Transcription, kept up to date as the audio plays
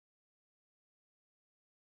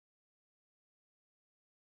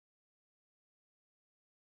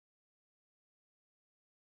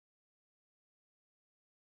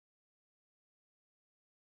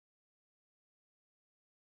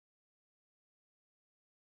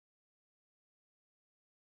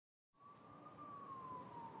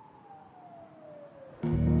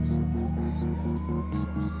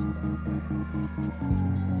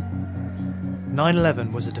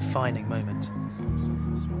9/11 was a defining moment.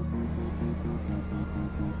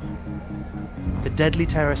 The deadly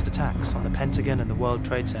terrorist attacks on the Pentagon and the World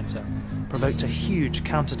Trade Center provoked a huge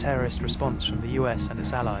counter-terrorist response from the US and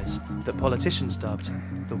its allies that politicians dubbed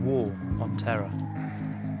the War on Terror.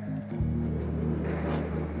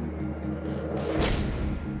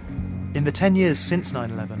 In the 10 years since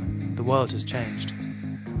 9/11, the world has changed.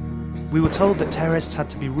 We were told that terrorists had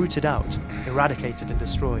to be rooted out, eradicated and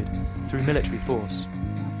destroyed through military force.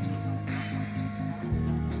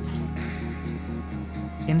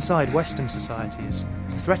 Inside Western societies,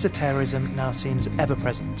 the threat of terrorism now seems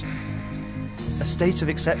ever-present. A state of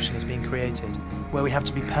exception is being created, where we have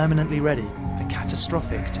to be permanently ready for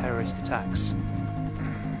catastrophic terrorist attacks.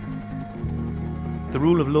 The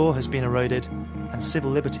rule of law has been eroded, and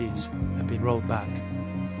civil liberties have been rolled back.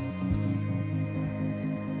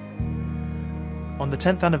 On the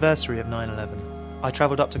 10th anniversary of 9/11, I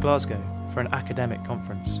travelled up to Glasgow for an academic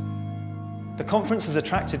conference. The conference has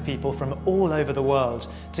attracted people from all over the world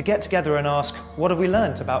to get together and ask, what have we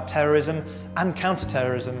learnt about terrorism and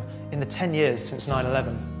counter-terrorism in the 10 years since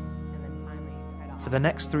 9/11? For the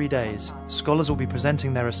next 3 days, scholars will be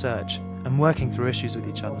presenting their research and working through issues with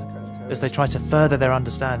each other as they try to further their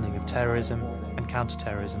understanding of terrorism and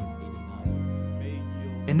counter-terrorism.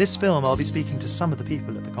 In this film, I'll be speaking to some of the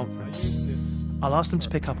people at the conference. I'll ask them to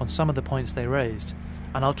pick up on some of the points they raised,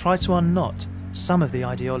 and I'll try to unknot some of the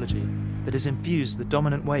ideology that has infused the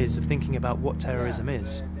dominant ways of thinking about what terrorism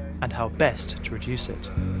is and how best to reduce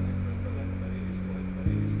it.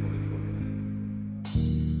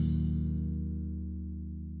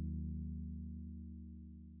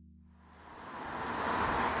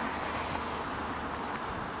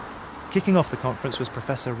 Kicking off the conference was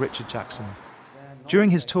Professor Richard Jackson. During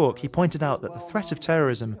his talk, he pointed out that the threat of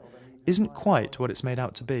terrorism isn't quite what it's made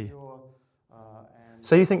out to be.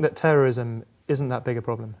 So you think that terrorism isn't that big a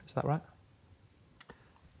problem, is that right?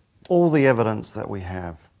 All the evidence that we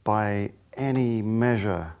have, by any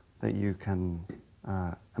measure that you can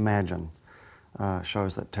imagine,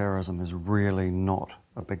 shows that terrorism is really not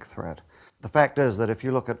a big threat. The fact is that if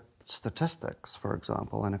you look at statistics, for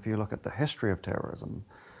example, and if you look at the history of terrorism,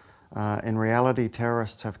 in reality,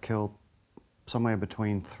 terrorists have killed somewhere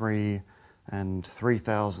between 3,000 and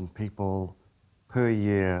 3,000 people per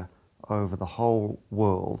year over the whole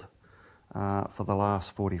world for the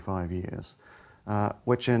last 45 years,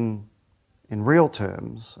 which in real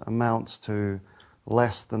terms amounts to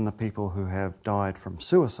less than the people who have died from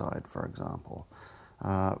suicide, for example,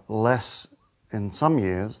 less in some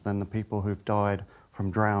years than the people who've died from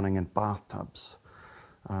drowning in bathtubs.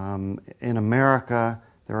 In America,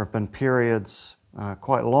 there have been periods,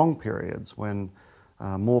 quite long periods, when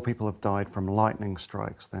more people have died from lightning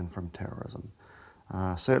strikes than from terrorism.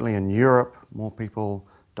 Certainly in Europe, more people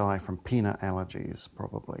die from peanut allergies,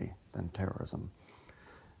 probably, than terrorism.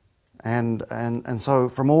 And so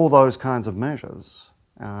from all those kinds of measures,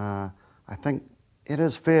 I think it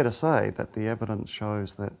is fair to say that the evidence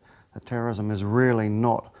shows that terrorism is really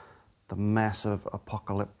not the massive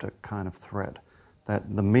apocalyptic kind of threat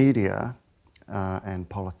that the media and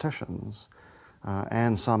politicians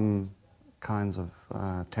and some kinds of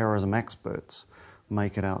terrorism experts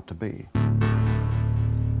make it out to be.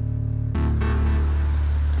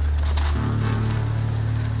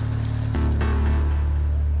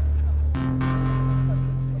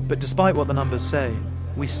 But despite what the numbers say,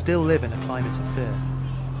 we still live in a climate of fear.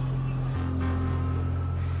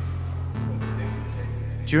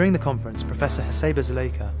 During the conference, Professor Haseba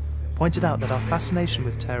Zuleika pointed out that our fascination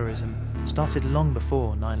with terrorism started long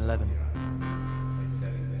before 9/11.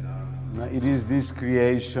 It is this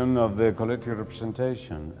creation of the collective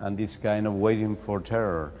representation and this kind of waiting for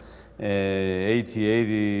terror.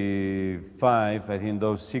 85, I think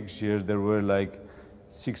those 6 years, there were like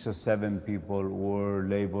 6 or 7 people were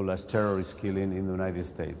labeled as terrorist killing in the United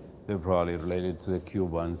States. They're probably related to the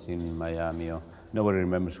Cubans in Miami, or nobody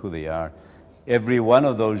remembers who they are. Every one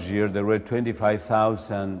of those years, there were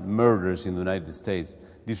 25,000 murders in the United States.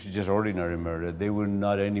 This is just ordinary murder. They were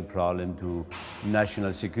not any problem to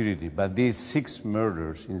national security. But these 6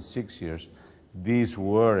 murders in 6 years, these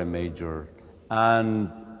were a major.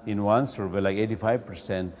 And in one survey, like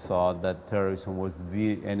 85% thought that terrorism was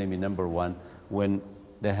the enemy #1 when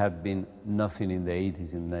there had been nothing in the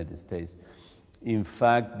 80s in the United States. In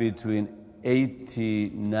fact, between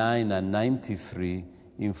 89 and 93,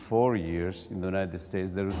 in 4 years in the United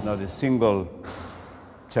States, there was not a single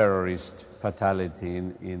terrorist fatality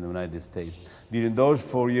in the United States. During those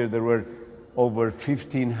 4 years, there were over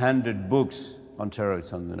 1,500 books on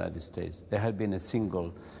terrorism in the United States. There had been a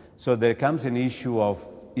single So there comes an issue of,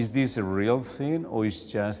 is this a real thing or is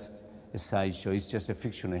just a sideshow? It's just a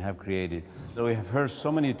fiction I have created. So we have heard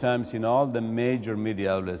so many times in all the major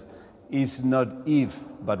media outlets, it's not if,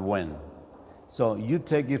 but when. So you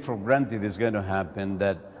take it for granted it's going to happen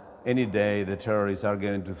that any day the terrorists are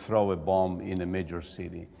going to throw a bomb in a major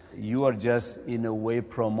city. You are just, in a way,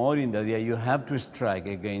 promoting the idea you have to strike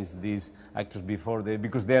against these actors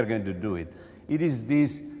because they are going to do it. It is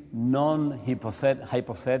this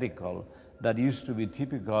non-hypothetical that used to be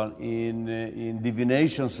typical in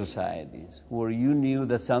divination societies, where you knew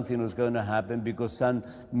that something was going to happen because some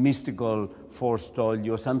mystical force told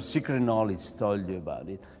you, or some secret knowledge told you about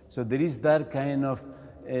it. So there is that kind of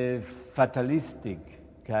fatalistic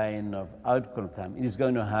kind of outcome. It is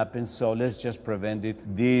going to happen, so let's just prevent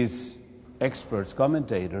it. These experts,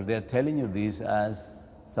 commentators, they're telling you this as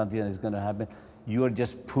something that is going to happen. You are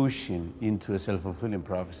just pushing into a self-fulfilling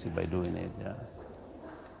prophecy by doing it. Yeah.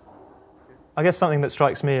 I guess something that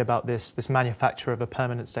strikes me about this manufacture of a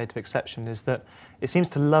permanent state of exception is that it seems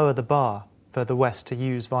to lower the bar for the West to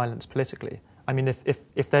use violence politically. I mean,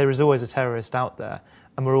 if there is always a terrorist out there,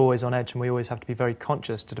 and we're always on edge and we always have to be very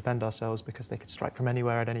conscious to defend ourselves because they could strike from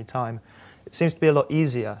anywhere at any time, it seems to be a lot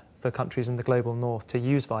easier for countries in the global north to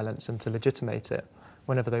use violence and to legitimate it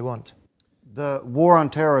whenever they want. The war on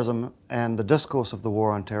terrorism and the discourse of the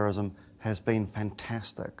war on terrorism has been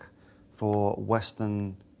fantastic for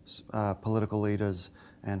Western political leaders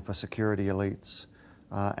and for security elites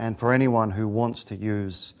and for anyone who wants to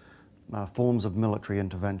use forms of military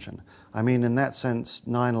intervention. I mean, in that sense,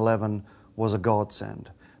 9/11 was a godsend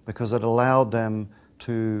because it allowed them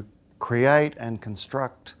to create and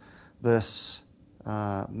construct this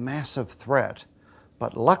massive threat.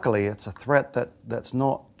 But luckily, it's a threat that's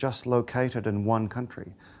not just located in one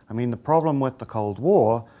country. I mean, the problem with the Cold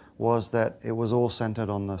War was that it was all centered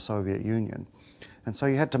on the Soviet Union. And so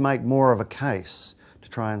you had to make more of a case to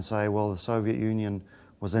try and say, well, the Soviet Union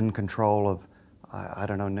was in control of, I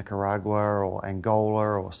don't know, Nicaragua or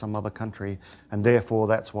Angola or some other country, and therefore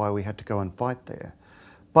that's why we had to go and fight there.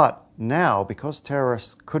 But now, because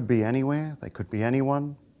terrorists could be anywhere, they could be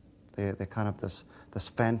anyone, they're kind of this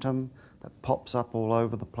phantom that pops up all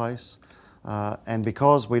over the place, and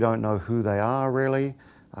because we don't know who they are really,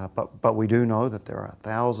 but we do know that there are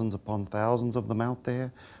thousands upon thousands of them out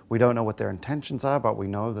there. We don't know what their intentions are, but we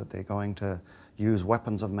know that they're going to use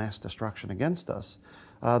weapons of mass destruction against us.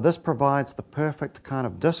 This provides the perfect kind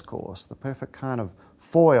of discourse, the perfect kind of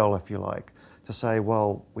foil, if you like, to say,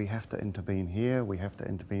 well, we have to intervene here, we have to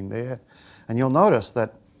intervene there. And you'll notice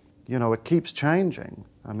that, you know, it keeps changing.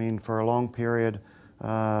 I mean, for a long period,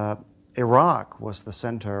 Iraq was the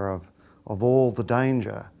center of all the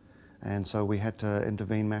danger, and so we had to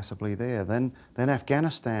intervene massively there. Then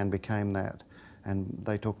Afghanistan became that, and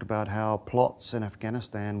they talked about how plots in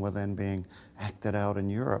Afghanistan were then being acted out in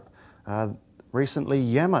Europe. Recently,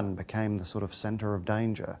 Yemen became the sort of center of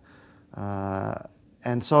danger.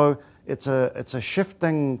 And so it's a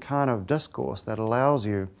shifting kind of discourse that allows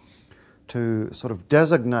you to sort of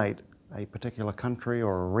designate a particular country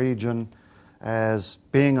or a region as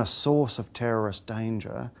being a source of terrorist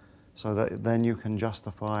danger, so that then you can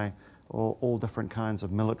justify all different kinds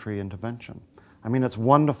of military intervention. I mean, it's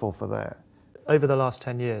wonderful for that. Over the last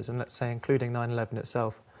 10 years, and let's say including 9/11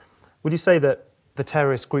 itself, would you say that the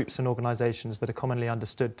terrorist groups and organisations that are commonly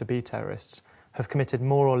understood to be terrorists have committed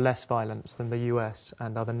more or less violence than the US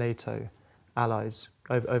and other NATO allies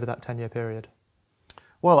over that 10-year period?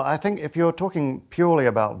 Well, I think if you're talking purely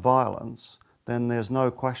about violence, then there's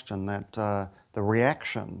no question that the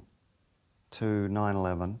reaction to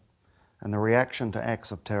 9/11 and the reaction to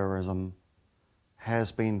acts of terrorism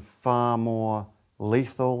has been far more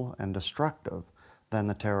lethal and destructive than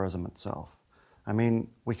the terrorism itself. I mean,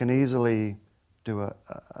 we can easily do a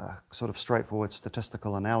sort of straightforward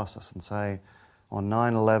statistical analysis and say on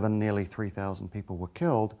 9/11 nearly 3,000 people were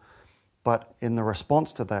killed, but in the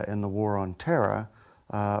response to that in the war on terror,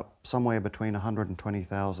 somewhere between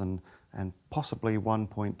 120,000 and possibly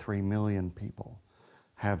 1.3 million people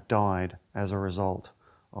have died as a result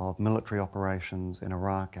of military operations in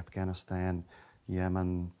Iraq, Afghanistan,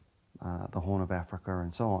 Yemen, the Horn of Africa,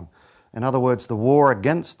 and so on. In other words, the war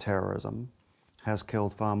against terrorism has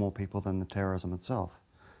killed far more people than the terrorism itself.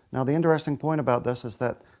 Now, the interesting point about this is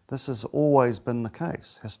that this has always been the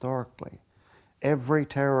case, historically. Every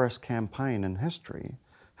terrorist campaign in history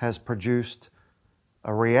has produced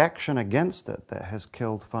a reaction against it that has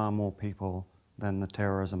killed far more people than the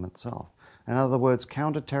terrorism itself. In other words,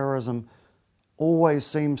 counterterrorism always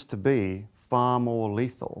seems to be far more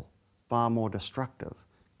lethal, far more destructive,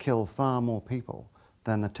 kill far more people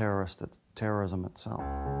than the terrorism itself.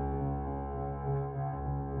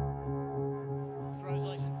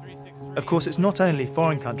 Of course, it's not only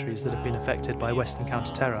foreign countries that have been affected by Western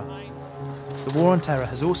counter-terror. The war on terror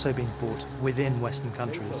has also been fought within Western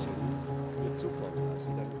countries.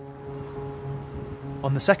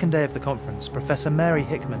 On the second day of the conference, Professor Mary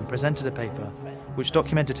Hickman presented a paper which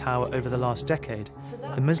documented how, over the last decade,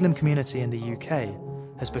 the Muslim community in the UK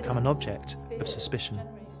has become an object of suspicion.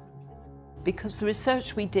 Because the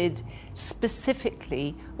research we did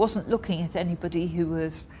specifically wasn't looking at anybody who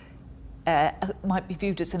was might be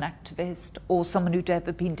viewed as an activist or someone who'd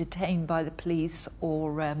ever been detained by the police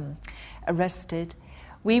or arrested.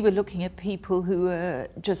 We were looking at people who were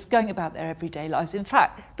just going about their everyday lives. In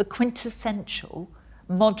fact, the quintessential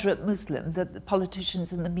moderate Muslim that the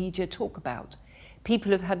politicians and the media talk about.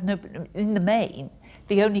 People have had no, in the main,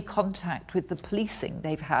 the only contact with the policing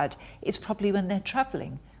they've had is probably when they're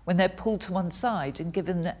travelling, when they're pulled to one side and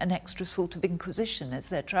given an extra sort of inquisition as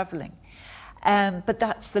they're travelling. But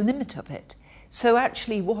that's the limit of it. So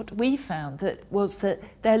actually what we found was that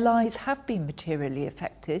their lives have been materially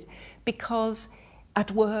affected because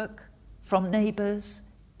at work, from neighbours,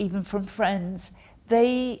 even from friends,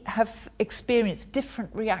 they have experienced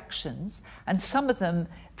different reactions, and some of them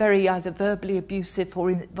very either verbally abusive or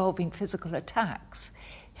involving physical attacks,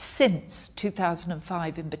 since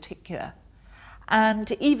 2005 in particular. And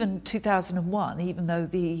even 2001, even though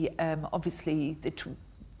obviously the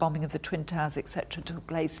bombing of the Twin Towers, etc., took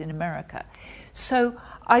place in America. So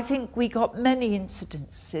I think we got many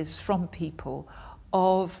incidences from people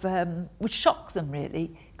of, which shocked them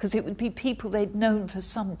really, because it would be people they'd known for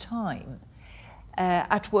some time,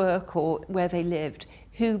 at work or where they lived,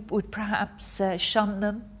 who would perhaps shun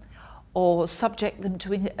them or subject them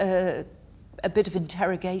to a bit of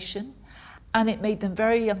interrogation, and it made them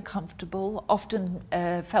very uncomfortable, often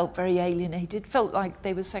felt very alienated, felt like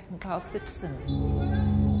they were second-class citizens.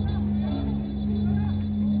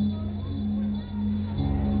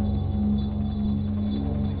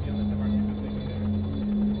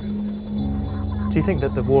 Do you think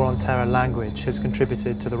that the war on terror language has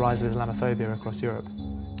contributed to the rise of Islamophobia across Europe?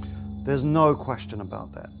 There's no question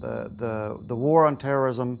about that. The war on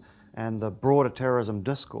terrorism and the broader terrorism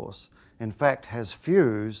discourse, in fact, has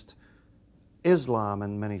fused Islam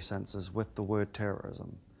in many senses with the word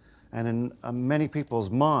terrorism. And in many people's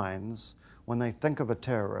minds, when they think of a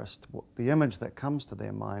terrorist, the image that comes to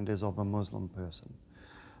their mind is of a Muslim person.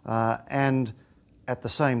 And at the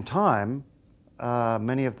same time,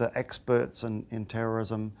 many of the experts in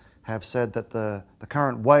terrorism have said that the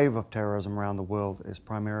current wave of terrorism around the world is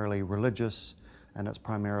primarily religious and it's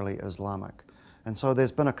primarily Islamic. And so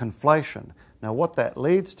there's been a conflation. Now what that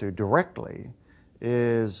leads to directly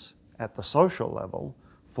is, at the social level,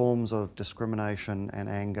 forms of discrimination and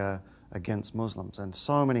anger against Muslims. And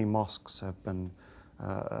so many mosques have been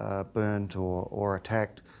burnt or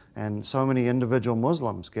attacked, and so many individual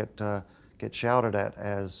Muslims get shouted at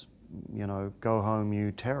as, you know, go home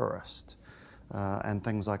you terrorist, and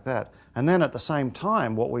things like that. And then at the same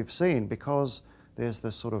time, what we've seen, because there's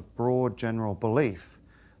this sort of broad general belief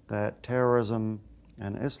that terrorism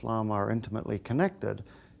and Islam are intimately connected,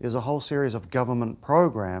 is a whole series of government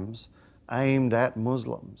programs aimed at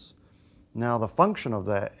Muslims. Now the function of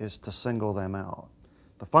that is to single them out.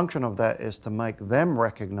 The function of that is to make them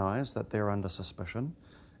recognize that they're under suspicion,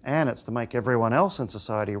 and it's to make everyone else in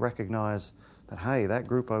society recognize that, hey, that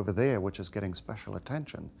group over there which is getting special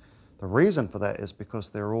attention, the reason for that is because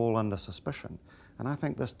they're all under suspicion. And I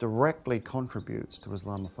think this directly contributes to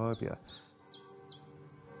Islamophobia.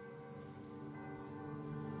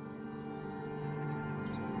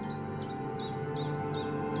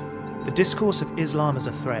 The discourse of Islam as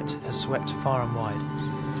a threat has swept far and wide.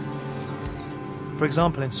 For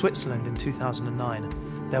example, in Switzerland in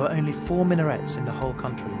 2009, there were only 4 minarets in the whole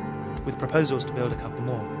country, with proposals to build a couple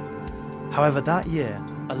more. However, that year,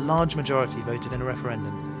 a large majority voted in a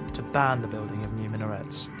referendum to ban the building of new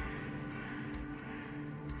minarets.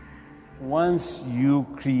 Once you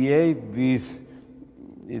create this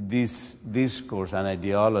discourse and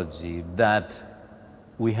ideology that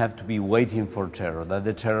we have to be waiting for terror, that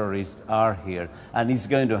the terrorists are here, and it's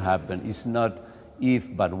going to happen. It's not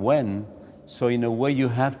if, but when. So in a way, you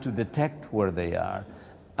have to detect where they are.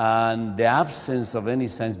 And the absence of any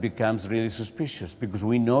sense becomes really suspicious, because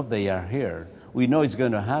we know they are here. We know it's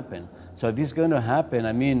going to happen. So if it's going to happen,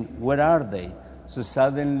 I mean, where are they? So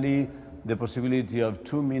suddenly, the possibility of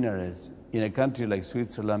 2 minarets in a country like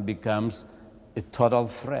Switzerland becomes a total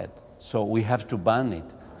threat. So we have to ban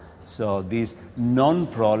it. So this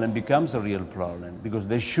non-problem becomes a real problem, because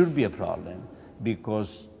there should be a problem,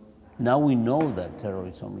 because now we know that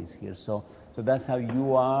terrorism is here. So that's how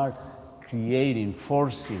you are creating,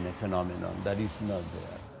 forcing a phenomenon that is not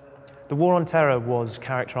there. The war on terror was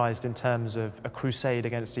characterised in terms of a crusade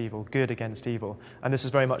against evil, good against evil, and this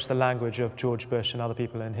was very much the language of George Bush and other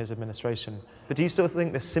people in his administration. But do you still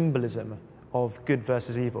think the symbolism of good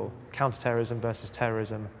versus evil, counter-terrorism versus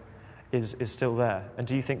terrorism, is still there? And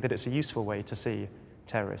do you think that it's a useful way to see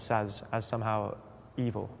terrorists as somehow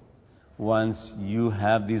evil? Once you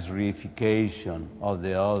have this reification of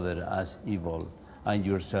the other as evil and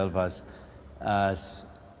yourself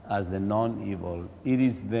as the non-evil, it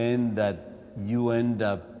is then that you end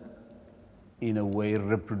up in a way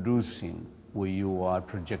reproducing what you are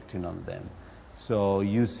projecting on them. So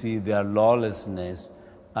you see their lawlessness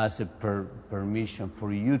as a permission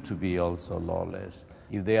for you to be also lawless.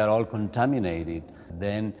 If they are all contaminated,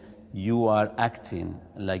 then you are acting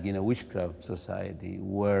like in a witchcraft society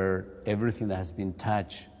where everything that has been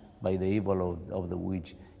touched by the evil of the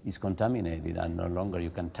witch is contaminated and no longer you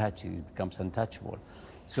can touch it, it becomes untouchable.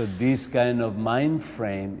 So this kind of mind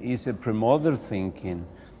frame is a pre-modern thinking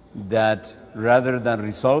that rather than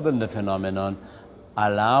resolving the phenomenon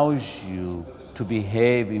allows you to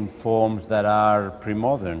behave in forms that are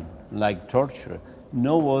pre-modern, like torture.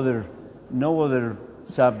 No other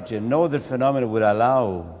subject, no other phenomenon would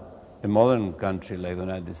allow a modern country like the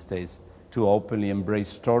United States to openly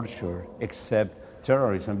embrace torture except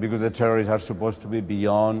terrorism, because the terrorists are supposed to be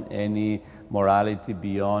beyond any morality,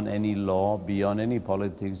 beyond any law, beyond any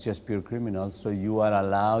politics, just pure criminals. So you are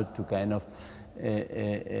allowed to kind of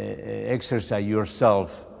exercise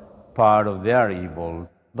yourself part of their evil.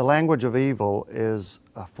 The language of evil is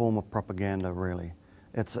a form of propaganda, really.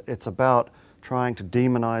 It's about trying to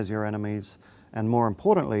demonize your enemies and, more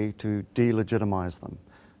importantly, to delegitimize them.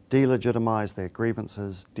 Delegitimize their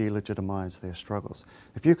grievances, delegitimize their struggles.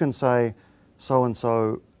 If you can say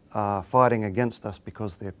so-and-so are fighting against us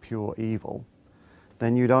because they're pure evil,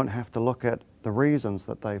 then you don't have to look at the reasons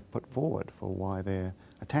that they've put forward for why they're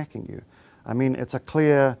attacking you. I mean, it's a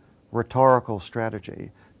clear rhetorical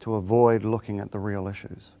strategy to avoid looking at the real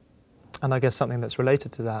issues. And I guess something that's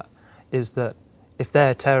related to that is that if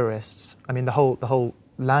they're terrorists, I mean, the whole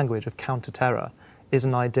language of counter-terror is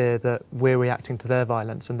an idea that we're reacting to their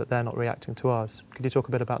violence and that they're not reacting to ours. Could you talk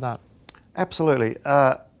a bit about that? Absolutely.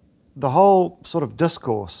 The whole sort of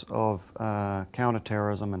discourse of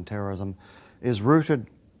counter-terrorism and terrorism is rooted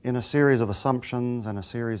in a series of assumptions and a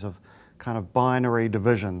series of kind of binary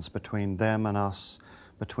divisions between them and us,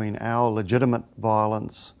 between our legitimate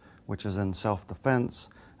violence, which is in self-defense,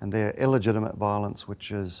 and their illegitimate violence, which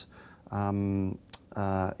is,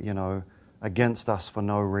 against us for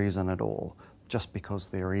no reason at all, just because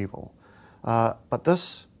they're evil. But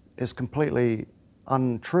this is completely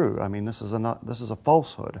untrue. I mean, this is a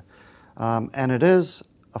falsehood. And it is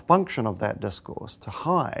a function of that discourse to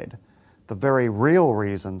hide the very real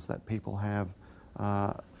reasons that people have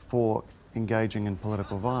for engaging in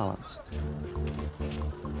political violence.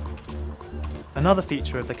 Another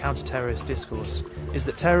feature of the counter-terrorist discourse is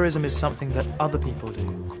that terrorism is something that other people do,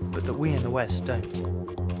 but that we in the West don't.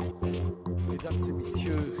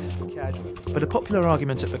 But a popular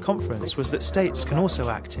argument at the conference was that states can also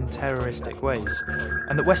act in terroristic ways,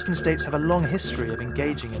 and that Western states have a long history of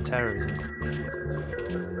engaging in terrorism.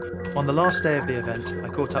 On the last day of the event, I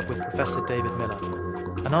caught up with Professor David Miller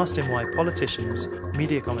and asked him why politicians,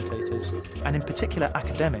 media commentators, and in particular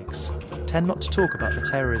academics, tend not to talk about the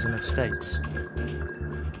terrorism of states.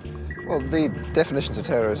 Well, the definitions of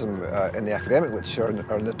terrorism in the academic literature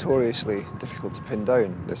are notoriously difficult to pin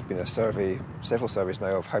down. There's been a survey, several surveys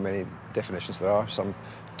now, of how many definitions there are, some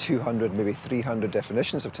 200, maybe 300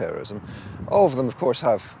 definitions of terrorism. All of them, of course,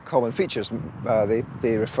 have common features.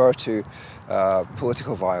 They refer to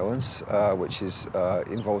political violence, which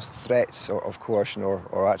involves threats of coercion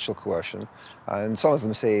or actual coercion. And some of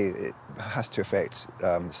them say it has to affect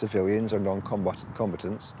civilians or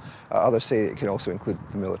non-combatants. Others say it can also include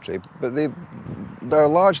the military. But they're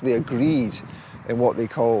largely agreed in what they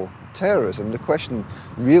call terrorism. The question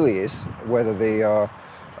really is whether they are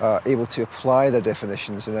able to apply their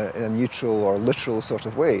definitions in a neutral or literal sort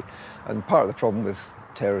of way. And part of the problem with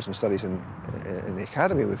terrorism studies in the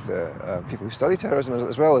academy, with people who study terrorism,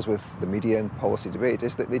 as well as with the media and policy debate,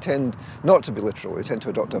 is that they tend not to be literal. They tend to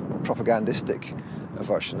adopt a propagandistic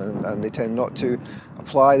version, and they tend not to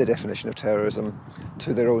apply the definition of terrorism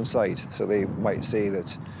to their own side. So they might say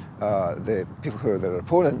that the people who are their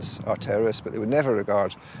opponents are terrorists, but they would never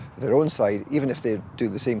regard their own side, even if they do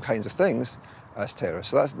the same kinds of things, as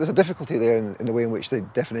terrorists. So there's a difficulty there in the way in which the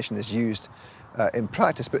definition is used in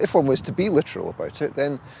practice. But if one was to be literal about it,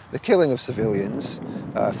 then the killing of civilians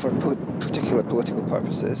for particular political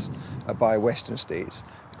purposes by Western states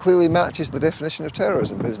clearly matches the definition of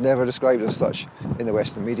terrorism, but is never described as such in the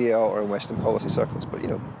Western media or in Western policy circles. But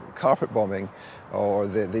carpet bombing, or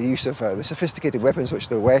the use of the sophisticated weapons which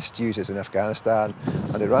the West uses in Afghanistan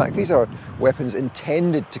and Iraq. These are weapons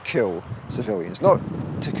intended to kill civilians, not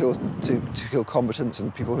to kill combatants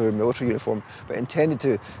and people who are in military uniform, but intended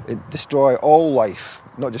to destroy all life,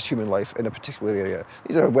 not just human life, in a particular area.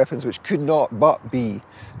 These are weapons which could not but be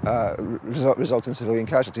result in civilian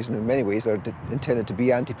casualties, and in many ways they're intended to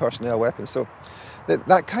be anti-personnel weapons. So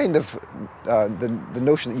that kind of the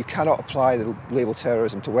notion that you cannot apply the label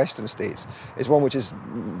terrorism to Western states is one which is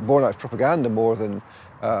born out of propaganda more than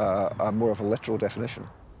more of a literal definition.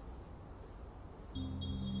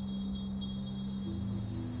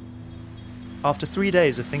 After 3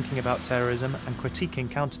 days of thinking about terrorism and critiquing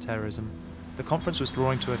counter-terrorism, the conference was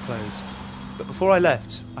drawing to a close. But before I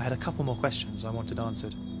left, I had a couple more questions I wanted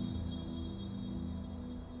answered.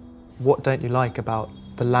 What don't you like about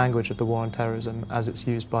the language of the war on terrorism as it's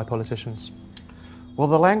used by politicians? Well,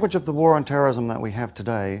 the language of the war on terrorism that we have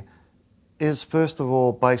today is first of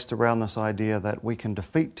all based around this idea that we can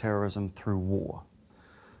defeat terrorism through war,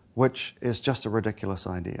 which is just a ridiculous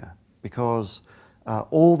idea, because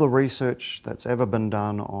all the research that's ever been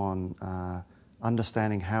done on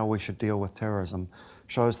understanding how we should deal with terrorism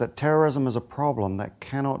shows that terrorism is a problem that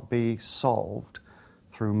cannot be solved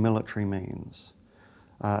through military means.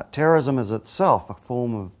 Terrorism is itself a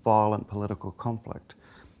form of violent political conflict,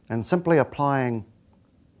 and simply applying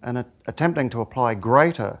and attempting to apply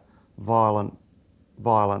greater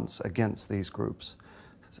violence against these groups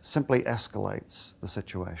simply escalates the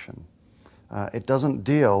situation. It doesn't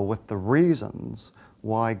deal with the reasons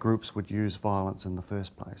why groups would use violence in the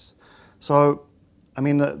first place. So, I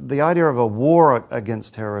mean, the idea of a war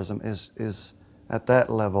against terrorism is at that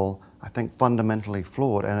level, I think, fundamentally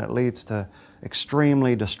flawed, and it leads to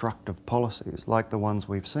extremely destructive policies like the ones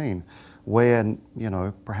we've seen, where, you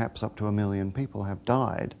know, perhaps up to 1 million people have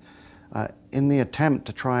died in the attempt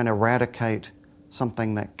to try and eradicate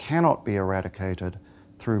something that cannot be eradicated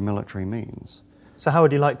through military means. So how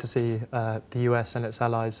would you like to see the US and its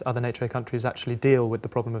allies, other NATO countries, actually deal with the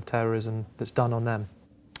problem of terrorism that's done on them?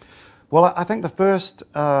 Well, I think the first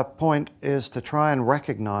point is to try and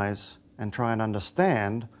recognize and try and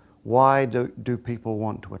understand, why do people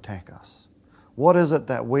want to attack us? What is it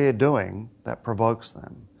that we're doing that provokes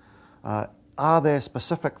them? Are there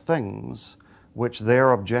specific things which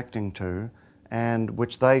they're objecting to and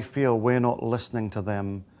which they feel we're not listening to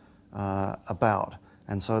them about,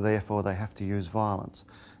 and so therefore they have to use violence?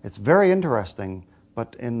 It's very interesting,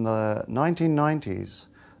 but in the 1990s,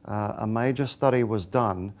 a major study was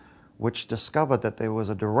done which discovered that there was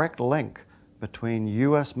a direct link between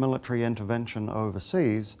US military intervention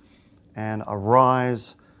overseas and a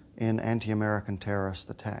rise in anti-American terrorist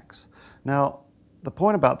attacks. Now, the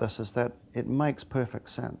point about this is that it makes perfect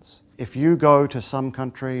sense. If you go to some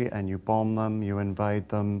country and you bomb them, you invade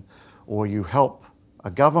them, or you help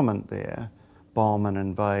a government there bomb and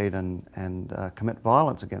invade and commit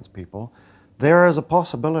violence against people, there is a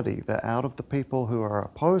possibility that out of the people who are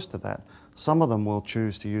opposed to that, some of them will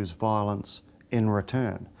choose to use violence in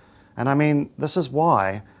return. And I mean, this is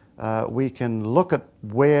why we can look at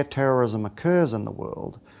where terrorism occurs in the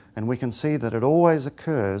world, and we can see that it always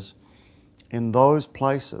occurs in those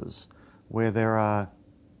places where there are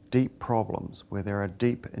deep problems, where there are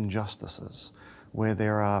deep injustices, where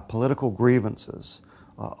there are political grievances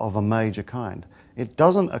of a major kind. It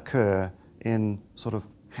doesn't occur in sort of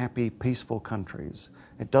happy, peaceful countries.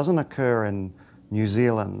 It doesn't occur in New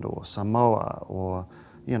Zealand or Samoa or,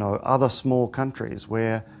 you know, other small countries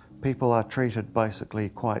where people are treated basically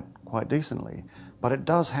quite decently. But it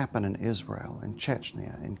does happen in Israel, in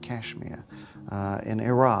Chechnya, in Kashmir, in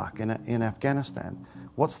Iraq, in Afghanistan.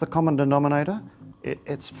 What's the common denominator?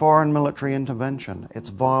 It's foreign military intervention. It's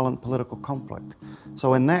violent political conflict.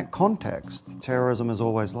 So in that context, terrorism is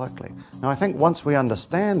always likely. Now, I think once we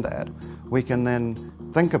understand that, we can then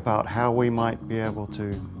think about how we might be able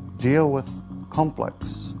to deal with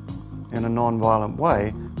conflicts in a non-violent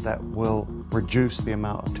way that will reduce the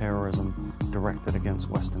amount of terrorism directed against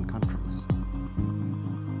Western countries.